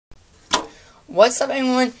What's up,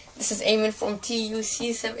 everyone? This is Eamon from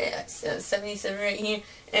TUC77 right here,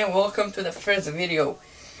 and welcome to the first video.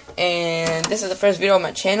 And this is the first video on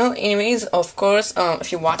my channel. Anyways, of course,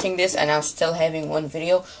 if you're watching this and I'm still having one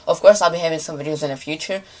video, of course I'll be having some videos in the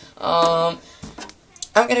future. I'm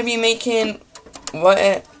gonna be making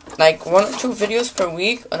like 1 or 2 videos per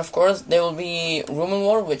week, and of course there will be Rumor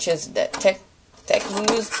War, which is the tech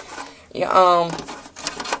news. Yeah,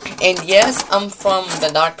 and yes, I'm from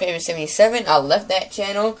the Dark Period 77. I left that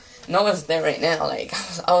channel. No one's there right now. Like,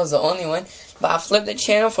 I was the only one. But I flipped the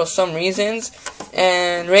channel for some reasons.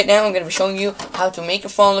 And right now, I'm going to be showing you how to make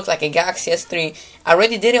your phone look like a GaLaxy S3. I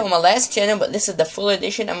already did it on my last channel, but this is the full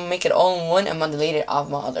edition. I'm going to make it all in one. I'm going to delete it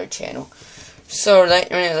off my other channel. So,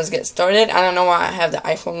 right now, let's get started. I don't know why I have the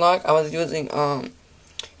iPhone lock. I was using, I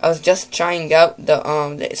was just trying out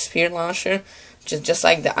the Sphere launcher, which is just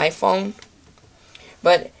like the iPhone.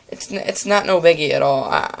 But it's not no biggie at all.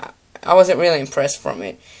 I wasn't really impressed from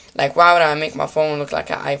it. Like, why would I make my phone look like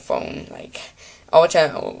an iPhone? Like,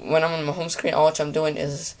 when I'm on my home screen, all I'm doing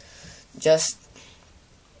is just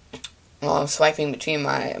swiping between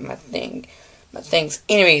my things.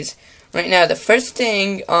 Anyways, right now the first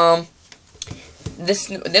thing, this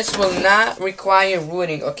will not require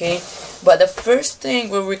rooting, okay? But the first thing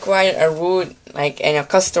will require a root, like, and a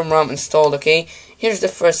custom ROM installed, okay? Here's the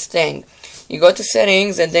first thing. You go to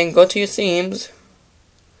settings and then go to your themes.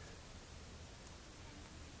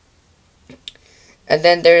 And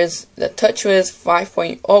then there's the Touchwiz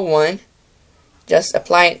 5.01. Just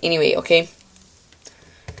apply it anyway, okay?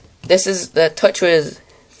 This is the Touchwiz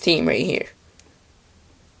theme right here.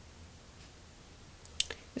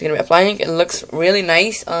 It's gonna be applying. It looks really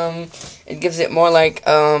nice. It gives it more like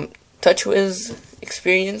Touchwiz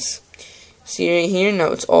experience. See right here,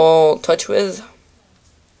 now it's all Touchwiz.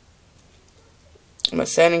 My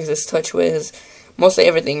settings is Touchwiz. Mostly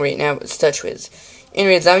everything right now is Touchwiz.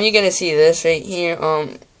 Anyways, now you're gonna see this right here.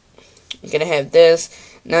 You're gonna have this.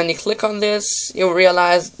 Now when you click on this, you'll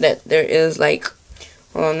realize that there is like,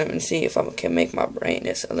 hold on, let me see if I can make my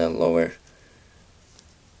brightness a little lower.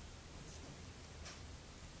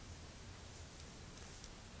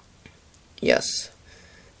 Yes,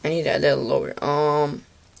 I need that a little lower.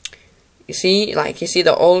 You see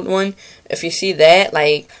the old one. If you see that,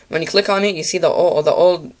 like, when you click on it, you see the old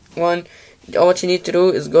one. All what you need to do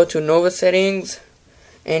is go to Nova settings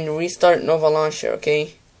and restart Nova launcher,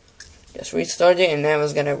 okay? Just restart it, and now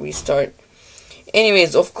it's gonna restart.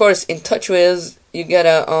 Anyways, of course, in Touchwiz, you got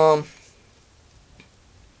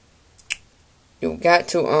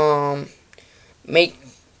to make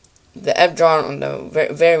the F drawer on the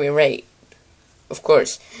very right. Of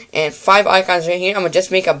course, and 5 icons right here. I'm gonna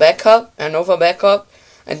just make a backup, a Nova backup,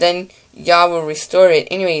 and then y'all will restore it.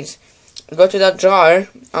 Anyways, go to that jar,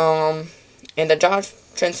 and the jar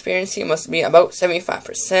transparency must be about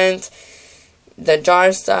 75%. The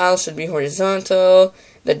jar style should be horizontal.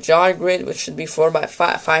 The jar grid, which should be 4x5,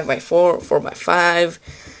 5x4, 4x5.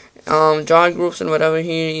 Jar groups and whatever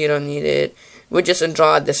here, you don't need it. Widgets and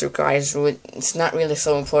drawer, this requires root. It's not really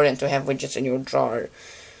so important to have widgets in your jar.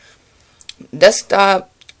 Desktop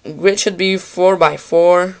grid should be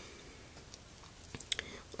 4x4.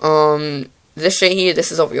 This right here,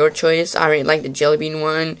 this is of your choice. I really like the Jelly Bean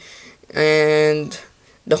one. And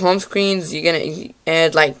the home screens, you're gonna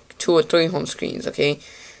add like 2 or 3 home screens, okay?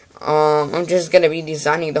 I'm just gonna be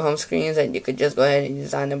designing the home screens, and you could just go ahead and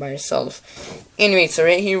design them by yourself. Anyway, so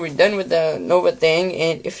right here we're done with the Nova thing,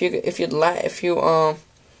 and if you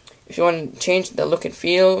want to change the look and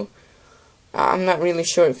feel, I'm not really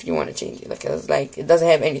sure if you want to change it, because like it doesn't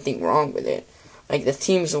have anything wrong with it. Like the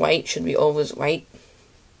theme's white, should be always white.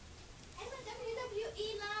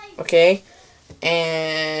 Okay,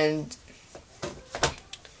 and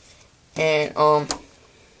then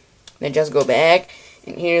just go back,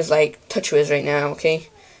 and here's like Touchwiz right now. Okay,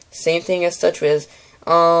 same thing as Touchwiz.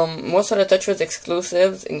 Most of the Touchwiz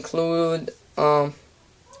exclusives include go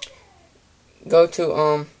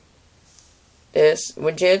to this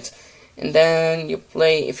widget. And then you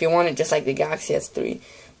play, if you want it just like the GaLaxy S3,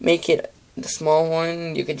 make it the small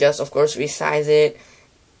one. You could just, of course, resize it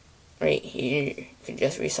right here. You could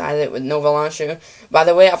just resize it with Nova Launcher. By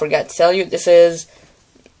the way, I forgot to tell you, this is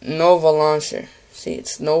Nova Launcher. See,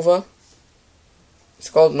 it's Nova. It's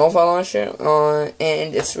called Nova Launcher.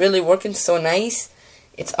 And it's really working so nice.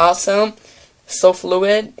 It's awesome. So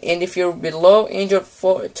fluid. And if you're below Android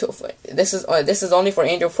 4, this is only for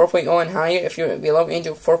Android 4.0 and higher. If you're below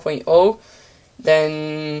Android 4.0,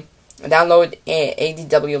 then download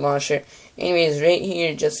ADW launcher. Anyways, right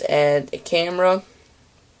here, just add a camera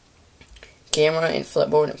and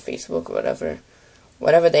Flipboard and Facebook,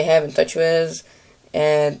 whatever they have in Touchwiz.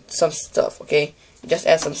 add some stuff. Okay, you just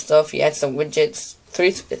add some stuff. You add some widgets.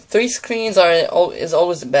 Three screens is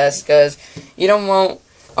always the best, because you don't want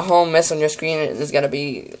a whole mess on your screen. It's gonna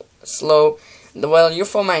be slow. Well, your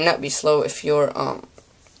phone might not be slow if you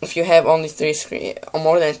have only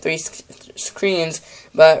more than three screens.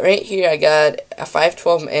 But right here I got a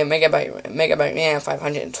 512 megabyte RAM,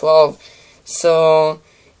 512. So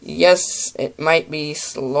yes, it might be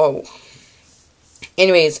slow.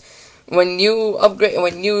 Anyways, when you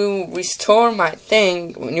restore my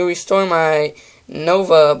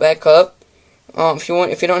Nova backup, if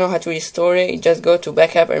you don't know how to restore it, you just go to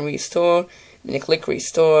backup and restore, then you click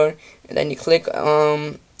restore, and then you click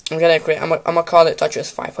I'm gonna call it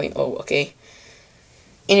Touchwiz 5.0. okay.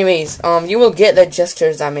 Anyways, you will get the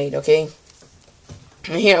gestures I made. Okay,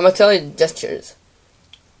 and here I'm gonna tell you the gestures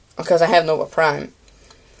because I have Nova Prime.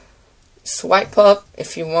 Swipe up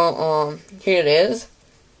if you want. Here it is.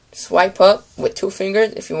 Swipe up with 2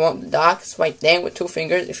 fingers if you want the dock. Swipe down with 2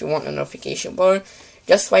 fingers if you want a notification bar.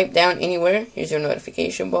 Just swipe down anywhere. Here's your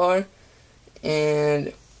notification bar.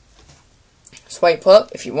 And swipe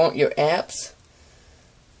up if you want your apps.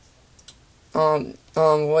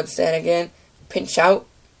 What's that again? Pinch out.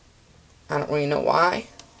 I don't really know why.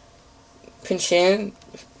 Pinch in.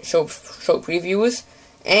 Show previews.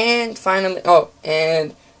 And finally,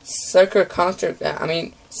 and circle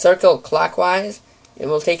clockwise. It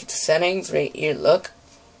will take you to settings right here. Look.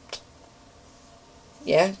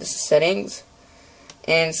 Yeah, this is settings.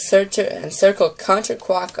 And circle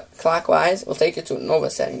counterclockwise will take you to Nova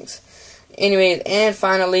settings. Anyways, and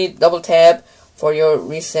finally double tap for your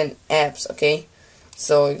recent apps. Okay,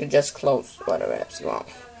 so you can just close whatever apps you want.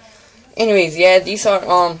 Anyways, yeah, these are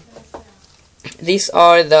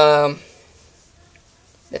the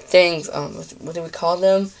things. What do we call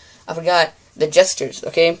them? I forgot. The gestures.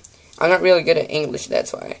 Okay. I'm not really good at English,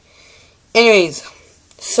 that's why. Anyways,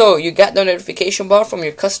 so you got the notification bar from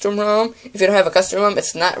your custom ROM. If you don't have a custom ROM,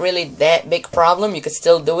 it's not really that big problem. You could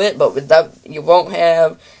still do it, but without, you won't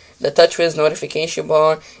have the Touchwiz notification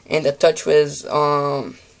bar and the Touchwiz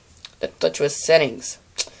settings.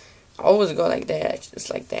 I always go like that, just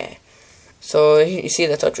like that. So you see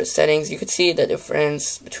the Touchwiz settings. You could see the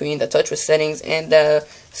difference between the Touchwiz settings and the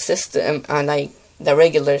system, like the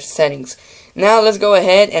regular settings. Now let's go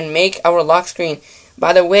ahead and make our lock screen.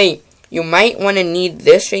 By the way, you might want to need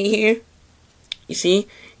this right here. You see,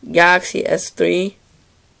 GaLaxy S3.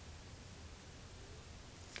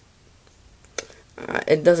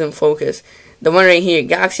 It doesn't focus. The one right here,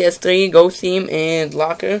 GaLaxy S3, Go Theme, and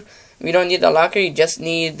Locker. We don't need the locker, you just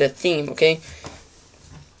need the theme, okay?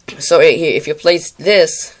 So right here, if you place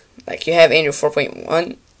this, like you have Android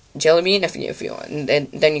 4.1 Jelly Bean, if you and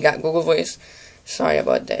then you got Google Voice. Sorry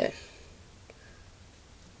about that.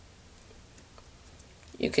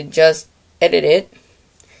 You could just edit it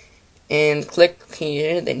and click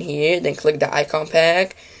here, then click the icon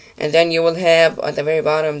pack, and then you will have at the very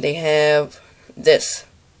bottom they have this,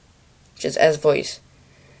 which is as voice,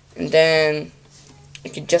 and then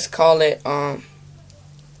you could just call it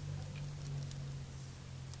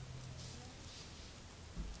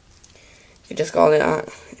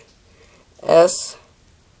S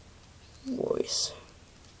voice.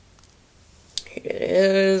 Here it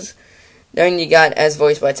is. Then you got as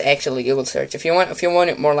voice, but it's actually Google search. If you want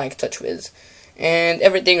it more like Touchwiz, and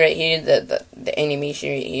everything right here, the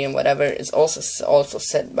animation right here and whatever is also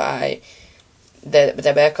set by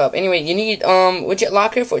the backup. Anyway, you need widget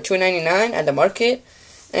locker for $2.99 at the market,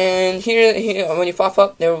 and here when you pop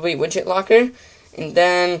up, there will be widget locker, and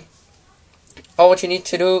then all what you need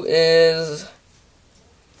to do is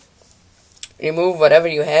remove whatever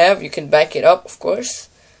you have. You can back it up, of course.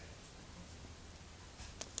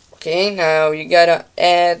 Okay, now you gotta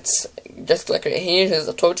add, just click right here, here's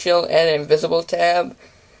the tutorial, add an invisible tab.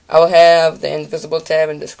 I'll have the invisible tab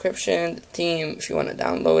in the description. The theme, if you want to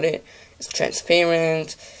download it, it's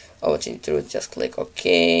transparent. All what you need to do is just click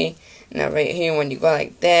OK. Now right here, when you go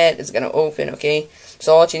like that, it's gonna open, okay?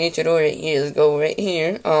 So all what you need to do right here is go right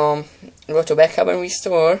here, go to backup and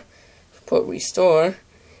restore, put restore,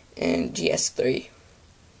 and GS3,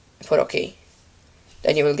 put OK.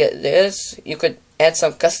 Then you will get this. You could add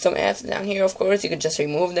some custom apps down here, of course. You could just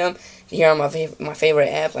remove them. Here are my favorite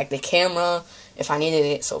app, like the camera, if I needed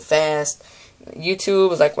it so fast.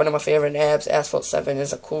 YouTube is like one of my favorite apps. Asphalt 7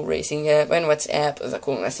 is a cool racing app, and WhatsApp is a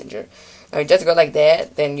cool messenger. Now you just go like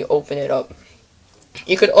that, then you open it up.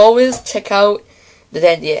 You could always check out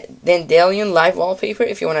the Dandelion live wallpaper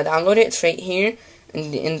if you want to download it. It's right here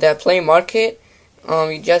in the Play Market.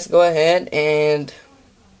 You just go ahead and,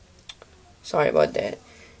 sorry about that,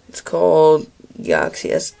 it's called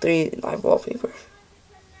GaLaxy S3 live wallpaper.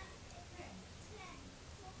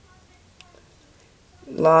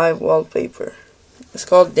 live wallpaper. It's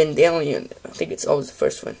called Dandelion. I think it's always the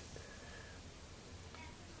first one.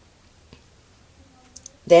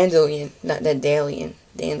 Dandelion, not Dandelion.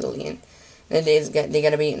 Dandelion. And they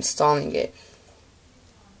gotta be installing it.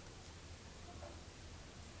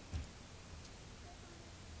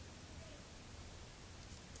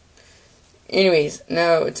 Anyways,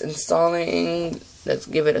 now it's installing. Let's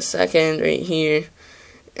give it a second right here.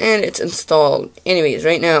 And it's installed. Anyways,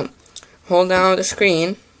 right now, hold down the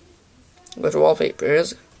screen. Go to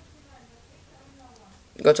wallpapers.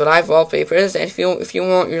 Go to live wallpapers. And if you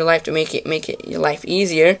want your life to make it your life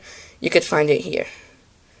easier, you could find it here.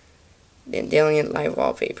 Dandelion live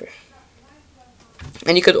wallpaper.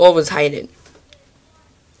 And you could always hide it.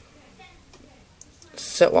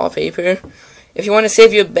 Set wallpaper. If you want to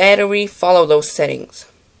save your battery, follow those settings.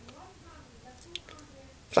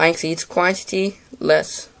 Flying seats quantity,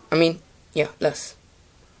 less. Less.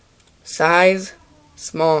 Size,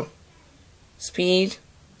 small. Speed,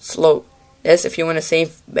 slow. That's if you want to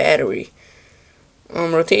save battery.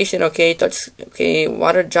 Rotation, okay. Touch, okay.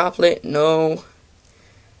 Water droplet, no.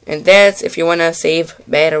 And that's if you want to save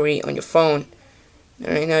battery on your phone.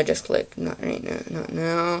 Right now, just click. Not right now. Not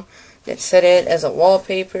now. Let's set it as a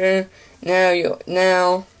wallpaper. Now your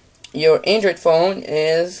Android phone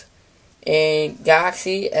is a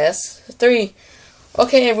GaLaxy S3.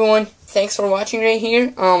 Okay, everyone. Thanks for watching right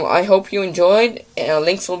here. I hope you enjoyed.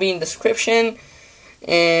 Links will be in the description.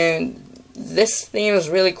 And this theme is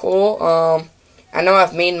really cool. I know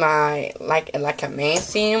I've made my like a main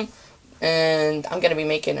theme. And I'm gonna be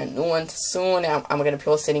making a new one soon. I'm gonna be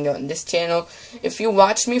posting it on this channel. If you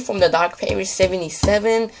watch me from the Dark Paper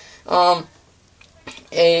 77,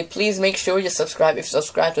 please make sure you subscribe. If you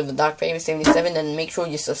subscribe to the Dark Paper 77, then make sure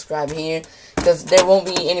you subscribe here, because there won't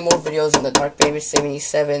be any more videos in the Dark Paper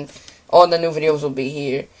 77. All the new videos will be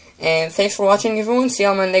here. And thanks for watching, everyone. See you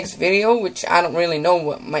on my next video, which I don't really know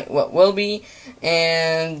what will be.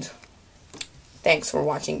 And thanks for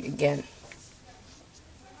watching again.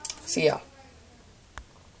 See ya.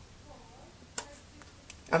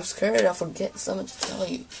 I'm scared I forget something to tell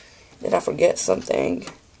you. Did I forget something?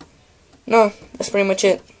 No, that's pretty much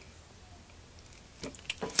it.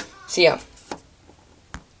 See ya.